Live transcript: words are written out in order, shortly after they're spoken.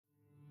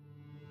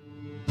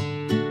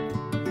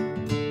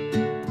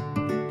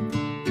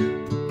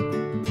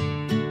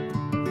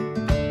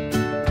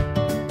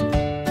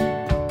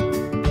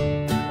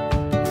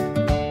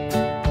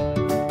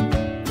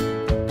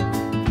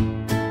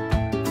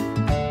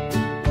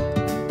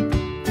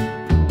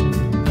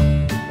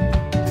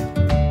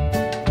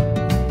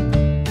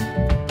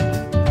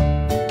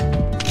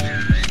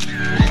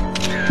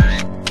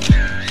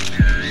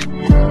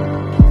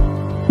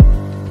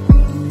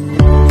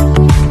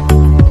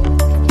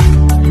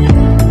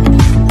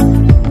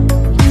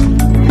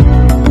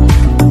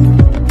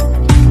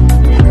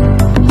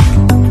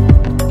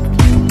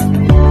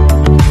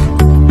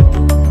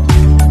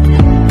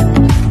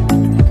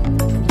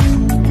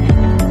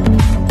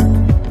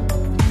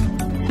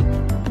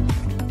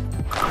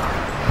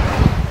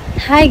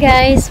Hi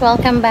guys,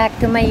 welcome back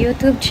to my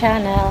YouTube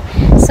channel.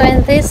 So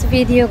in this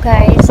video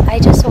guys, I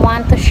just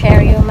want to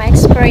share you my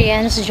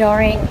experience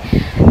during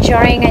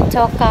I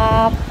took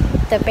up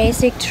the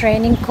basic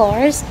training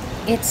course.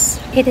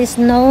 It is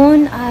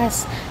known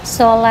as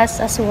Solas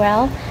as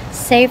well,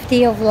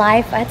 Safety of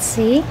Life at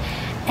Sea.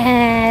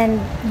 And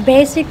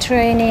basic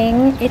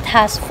training, it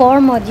has 4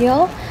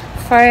 modules.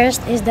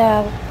 First is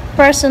the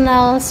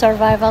personal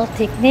survival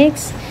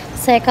techniques.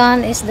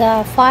 Second is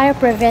the fire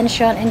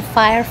prevention and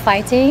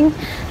firefighting.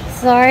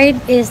 Third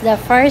is the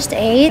first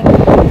aid.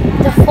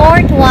 The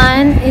fourth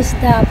one is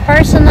the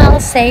personal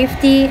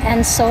safety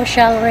and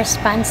social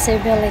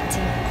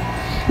responsibility.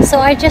 So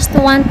I just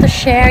want to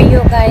share you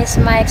guys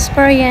my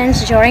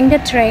experience during the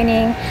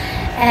training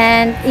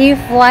and if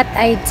what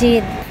I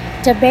did.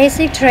 The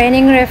basic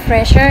training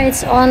refresher,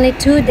 it's only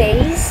 2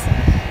 days.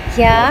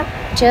 Yeah,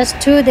 just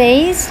 2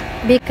 days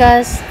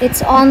because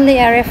it's only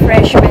a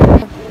refreshment.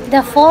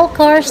 The full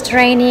course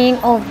training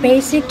of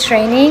basic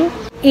training,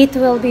 it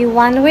will be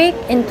 1 week,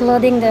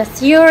 including the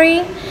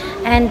theory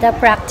and the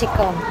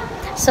practicum.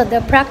 So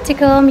the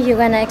practicum, you're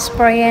gonna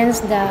experience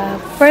the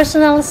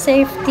personal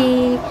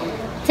safety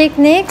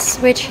techniques,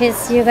 which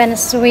is you're gonna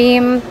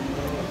swim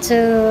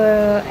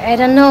to, I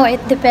don't know, it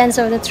depends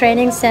on the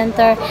training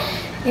center,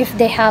 if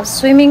they have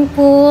swimming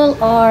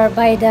pool or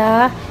by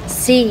the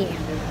sea.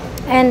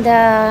 And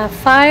the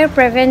fire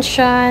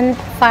prevention,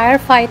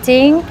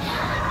 firefighting,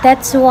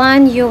 that's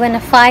one you're gonna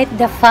fight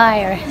the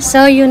fire.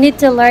 So you need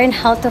to learn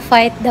how to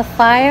fight the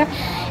fire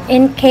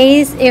in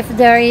case if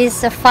there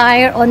is a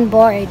fire on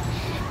board.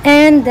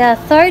 And the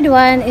third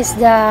one is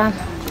the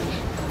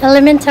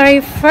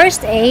elementary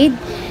first aid.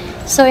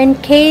 So in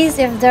case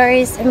if there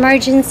is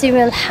emergency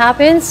will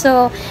happen,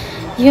 so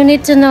you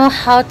need to know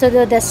how to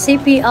do the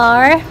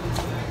CPR.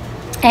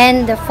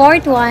 And the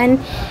fourth one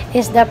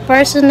is the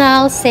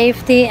personal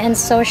safety and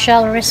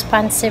social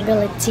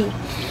responsibility.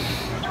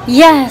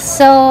 Yeah,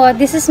 so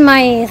this is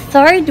my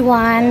third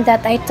one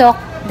that I took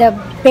the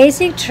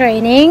basic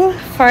training.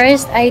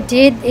 First I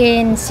did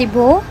in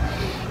Cebu,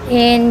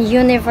 in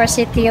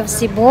University of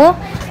Cebu.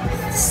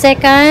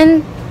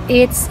 Second,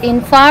 it's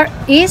in Far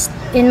East,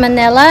 in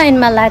Manila, in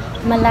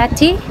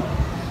Malati.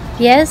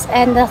 Yes,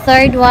 and the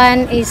third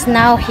one is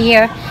now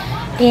here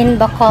in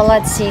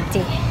Bacolod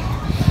City.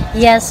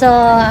 Yeah, so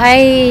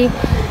I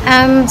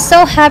am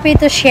so happy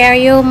to share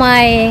you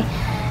my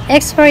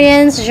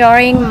experience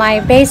during my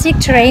basic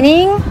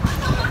training,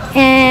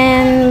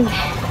 and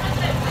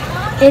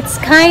it's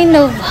kind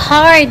of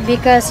hard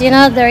because you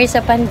know there is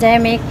a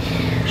pandemic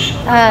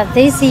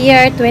this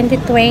year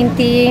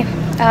 2020.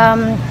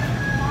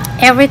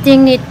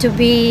 Everything need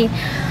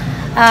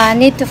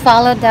to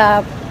follow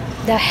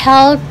the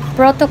health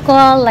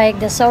protocol, like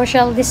the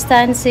social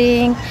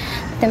distancing,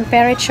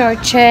 temperature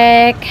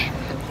check,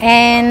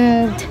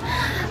 and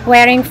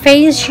wearing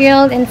face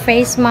shield and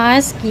face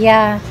mask.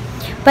 Yeah,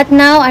 but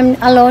now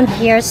I'm alone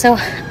here, so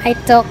I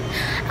took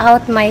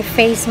out my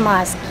face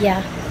mask.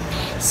 Yeah,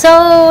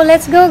 so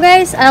let's go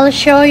guys. I'll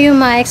show you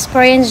my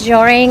experience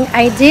during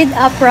I did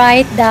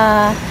Upright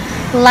the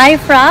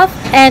Life Raft.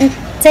 And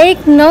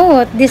take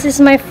note, this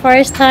is my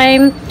first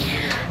time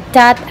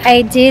that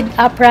I did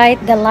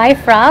Upright the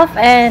Life Raft,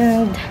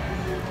 and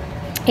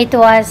it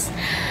was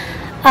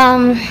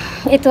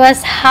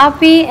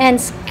happy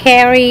and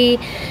scary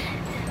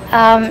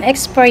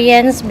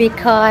experience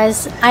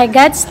because I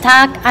got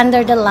stuck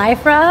under the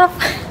life raft.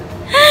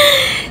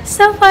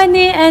 So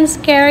funny and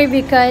scary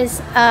because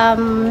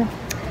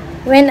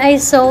when I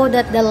saw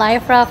that the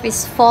life raft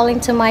is falling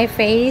to my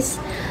face,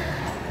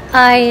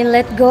 I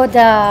let go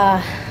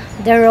the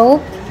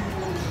rope,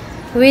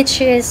 which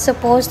is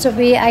supposed to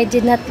be, I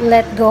did not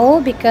let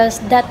go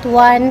because that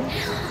one,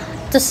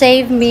 to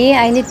save me,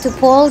 I need to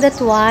pull that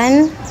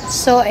one.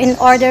 So in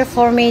order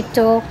for me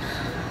to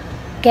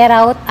get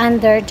out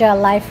under the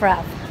life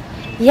raft.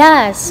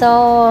 Yeah,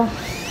 so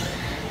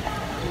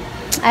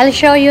I'll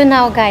show you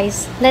now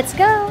guys. Let's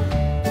go.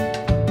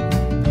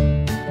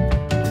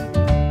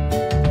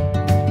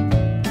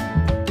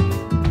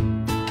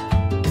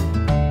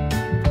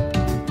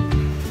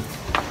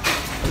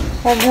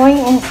 We're going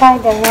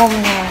inside the room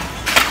now.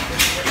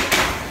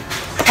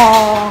 So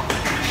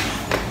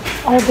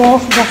I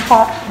guess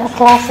the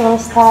class will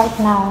start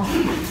now.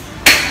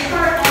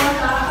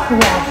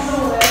 Yes.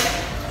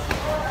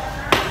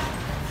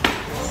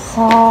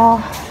 So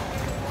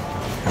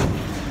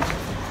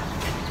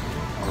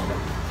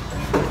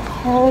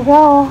here we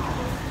go.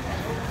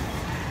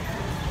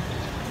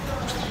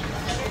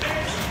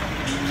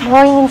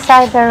 Going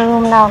inside the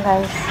room now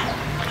guys,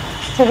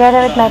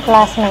 together with my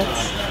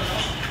classmates.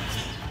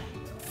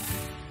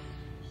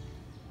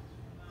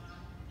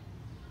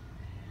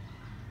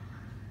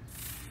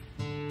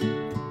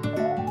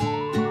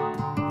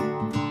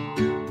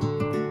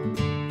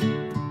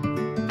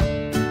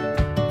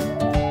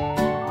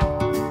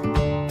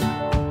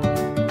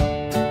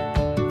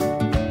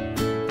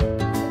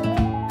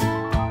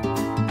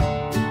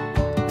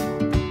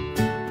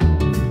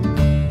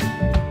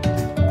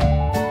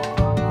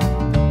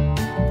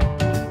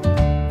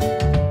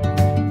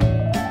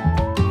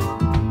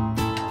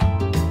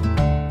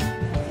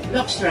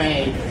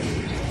 straight.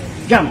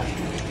 Jump.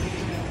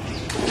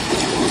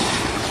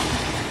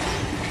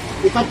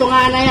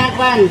 Ipatunga na yan,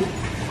 Kwan.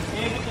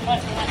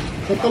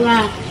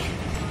 Ipatunga.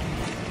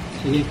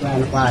 Sige,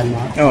 Kwan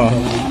mo. Oo.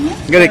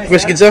 Galing,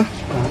 request kids oh.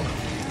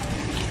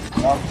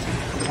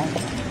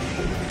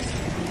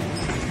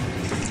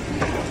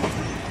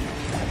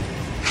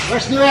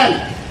 First duel.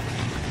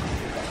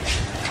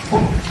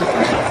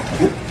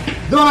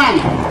 Duan.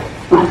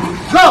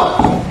 Go!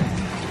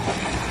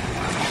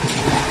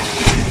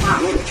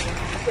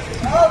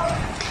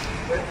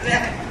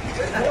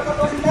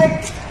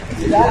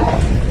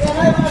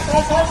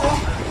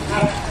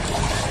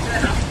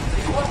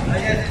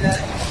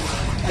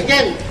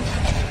 Again.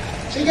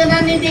 Sige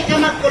na hindi ka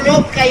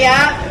magkulog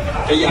kaya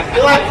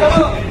duwan.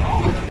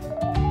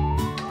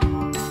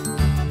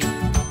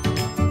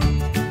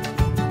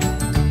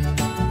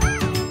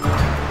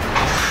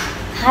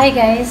 Hi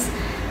guys,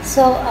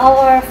 so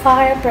our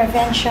fire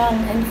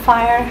prevention and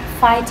fire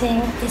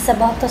fighting is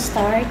about to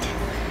start,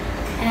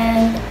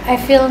 and I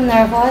feel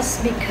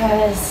nervous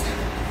because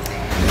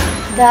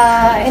the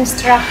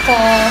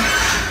instructor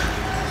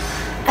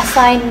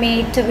assigned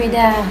me to be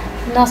the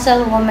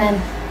Nozzle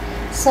Woman,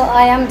 so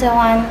I am the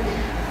one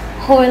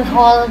who will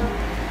hold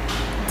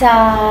the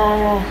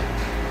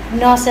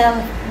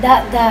nozzle,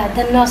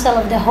 the nozzle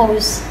of the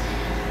hose.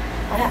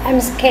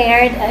 I'm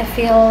scared, I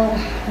feel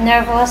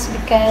nervous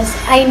because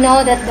I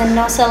know that the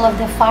nozzle of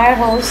the fire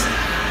hose,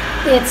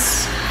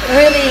 it's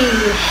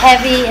really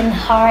heavy and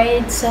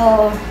hard,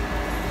 so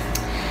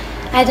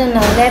I don't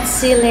know, let's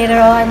see later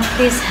on.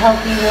 Please help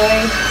me,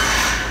 Lord.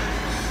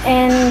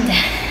 And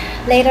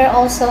later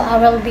also I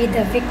will be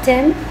the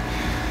victim,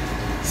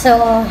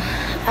 so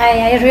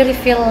I really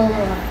feel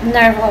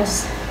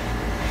nervous.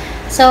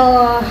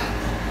 So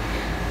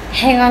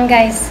hang on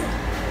guys,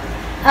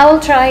 I will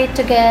try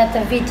to get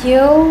a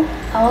video.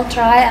 I will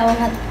try, I will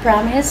not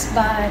promise,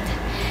 but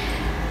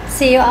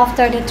see you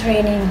after the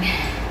training.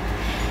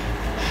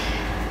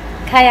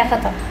 Kaya ko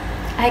to.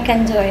 I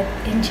can do it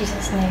in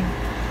Jesus' name.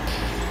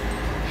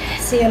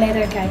 See you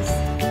later guys.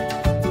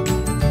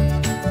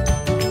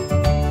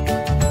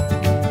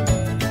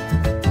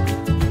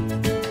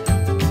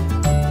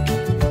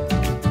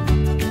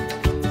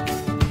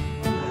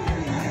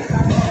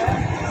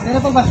 Ano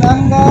po ba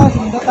saan ka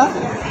sindot ha?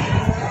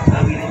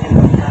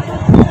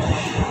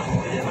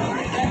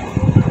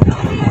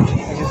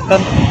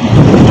 Assistant.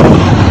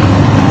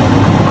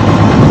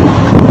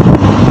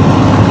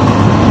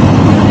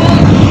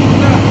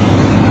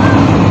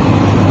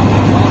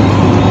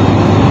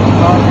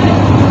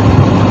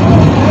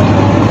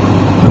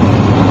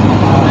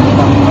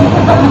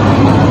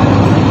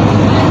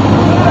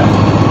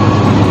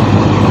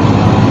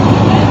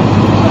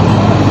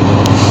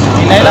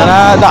 Inay lang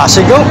na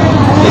dasigo.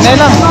 Inay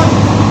lang.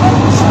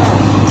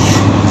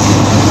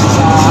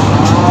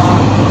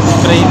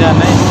 Spray na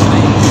na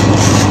spray.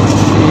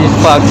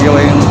 Ipag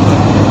gawin.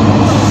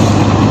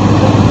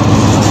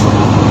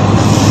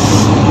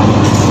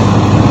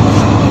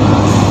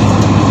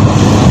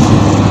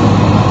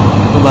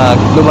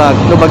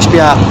 Lubag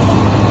spiya.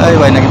 Ay,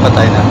 way naging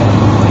patay na.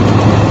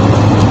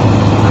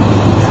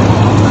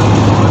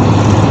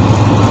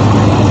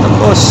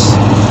 Tapos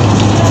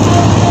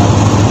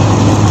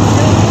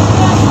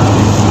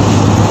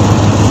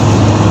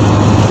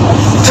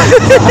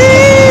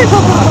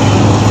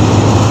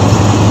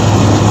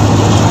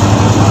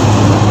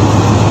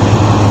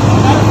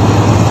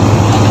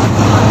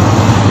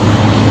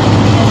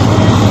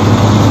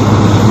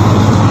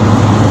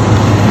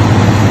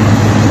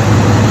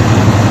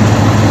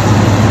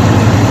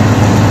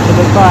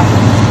Sabay pa.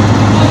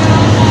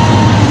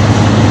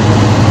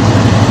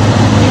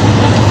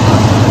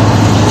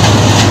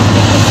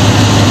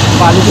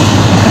 Balik ko.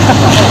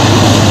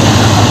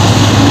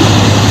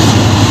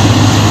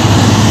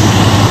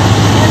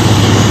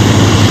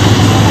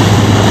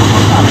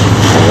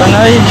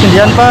 ay,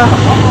 sindihan pa.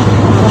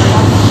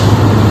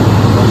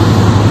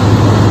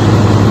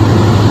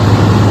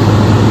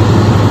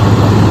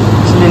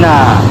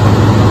 Gasolina.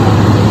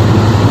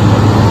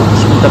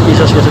 50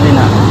 pesos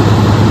gasolina.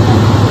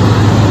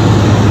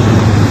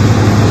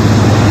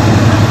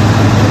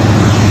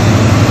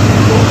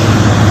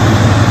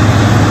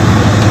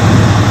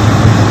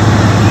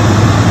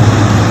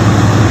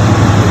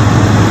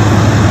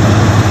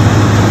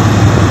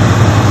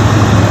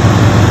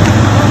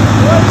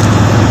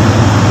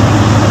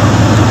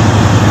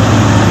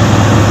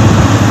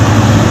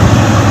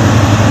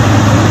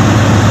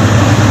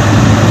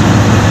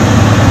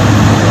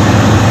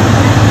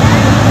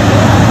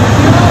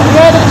 Sige,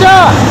 let's go!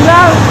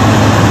 Lang!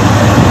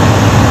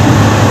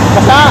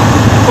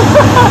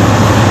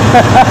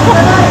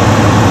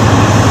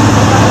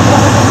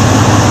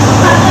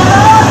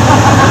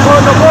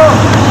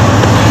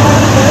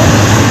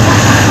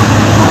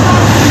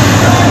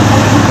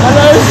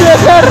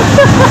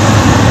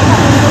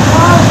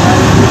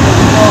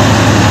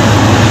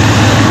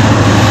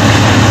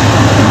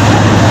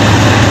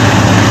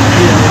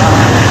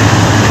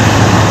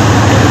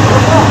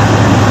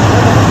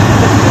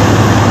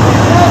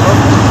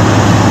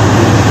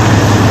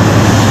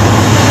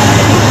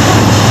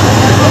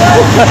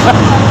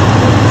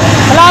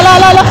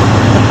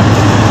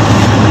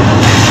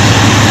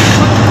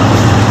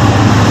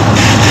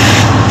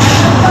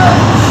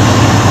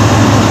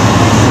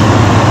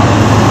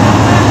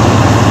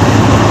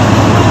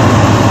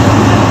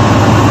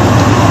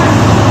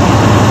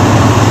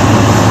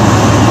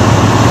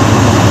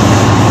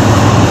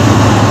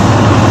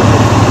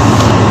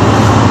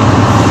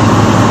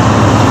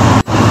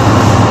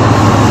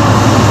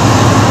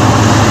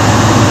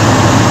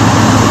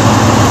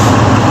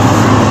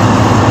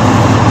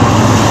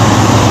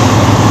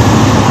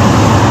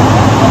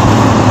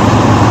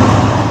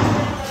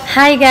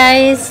 Hi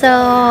guys,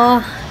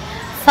 so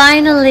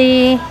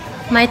finally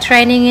my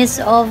training is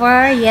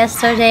over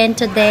yesterday and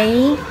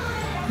today.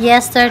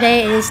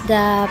 Yesterday is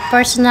the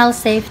personal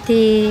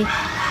safety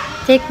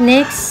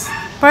techniques,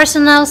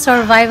 personal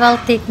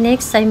survival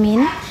techniques I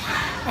mean,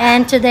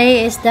 and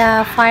today is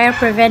the fire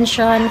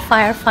prevention,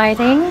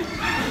 firefighting.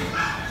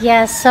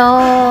 Yeah,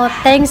 so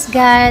thanks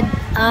God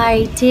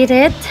I did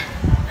it.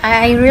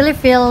 I really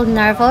feel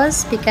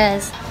nervous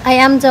because I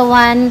am the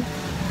one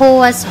who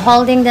was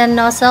holding the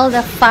nozzle,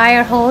 the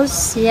fire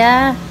hose.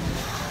 Yeah,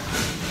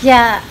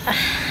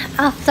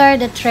 after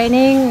the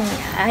training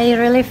I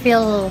really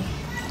feel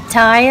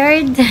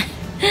tired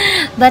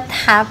but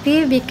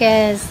happy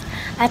because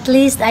at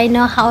least I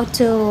know how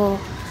to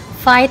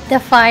fight the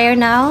fire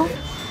now.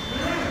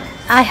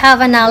 I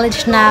have a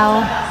knowledge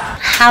now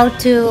how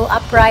to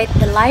upright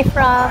the life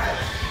raft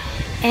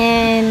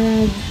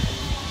and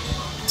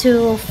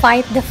to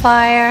fight the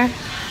fire.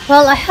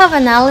 Well, I have a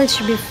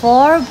knowledge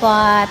before,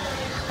 but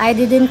I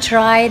didn't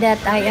try that.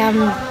 I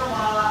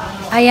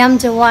am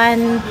the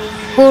one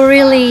who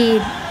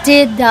really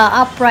did the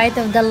upright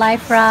of the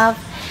life raft,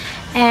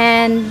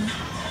 and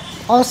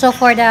also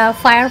for the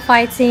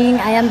firefighting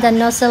I am the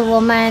Nozzle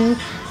Woman.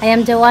 I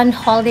am the one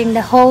holding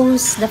the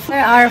hose. The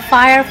our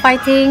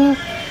firefighting,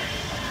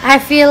 I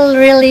feel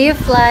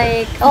relief,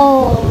 like,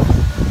 oh,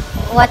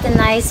 what a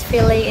nice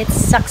feeling. It's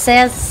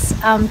success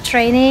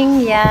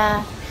training.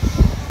 Yeah,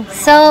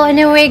 so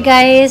anyway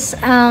guys,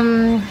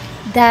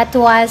 that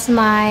was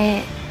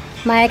my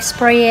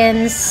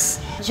experience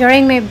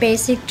during my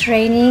basic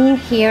training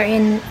here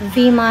in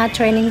VMA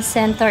Training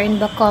Center in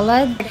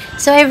Bacolod.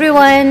 So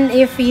everyone,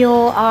 if you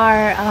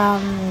are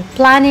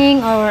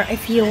planning or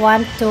if you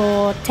want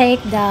to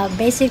take the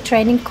basic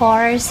training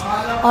course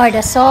or the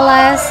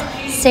Solas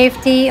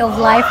safety of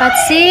life at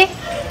sea,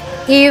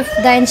 if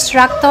the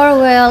instructor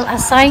will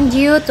assign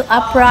you to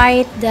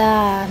upright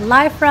the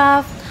life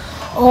raft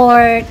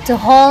or to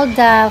hold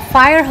the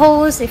fire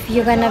hose, if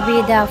you're gonna be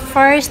the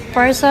first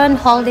person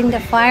holding the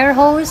fire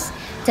hose,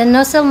 the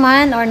nozzle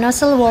man or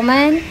nozzle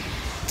woman,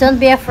 don't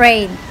be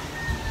afraid.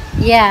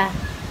 Yeah,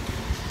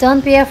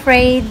 don't be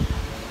afraid,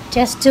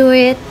 just do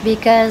it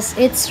because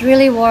it's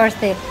really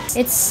worth it.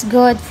 It's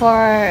good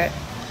for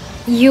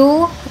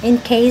you in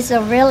case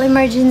of real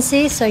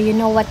emergency, so you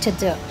know what to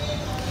do.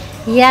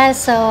 Yeah,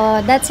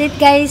 so that's it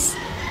guys,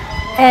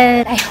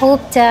 and I hope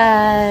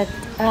that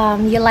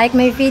you like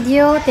my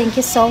video. Thank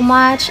you so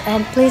much,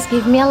 and please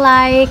give me a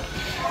like,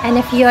 and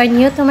if you are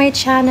new to my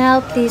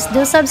channel, please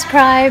do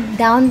subscribe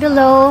down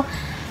below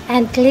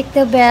and click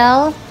the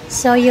bell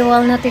so you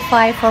will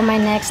notify for my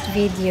next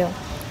video.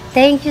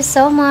 Thank you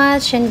so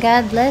much, and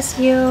God bless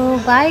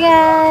you. Bye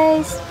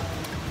guys.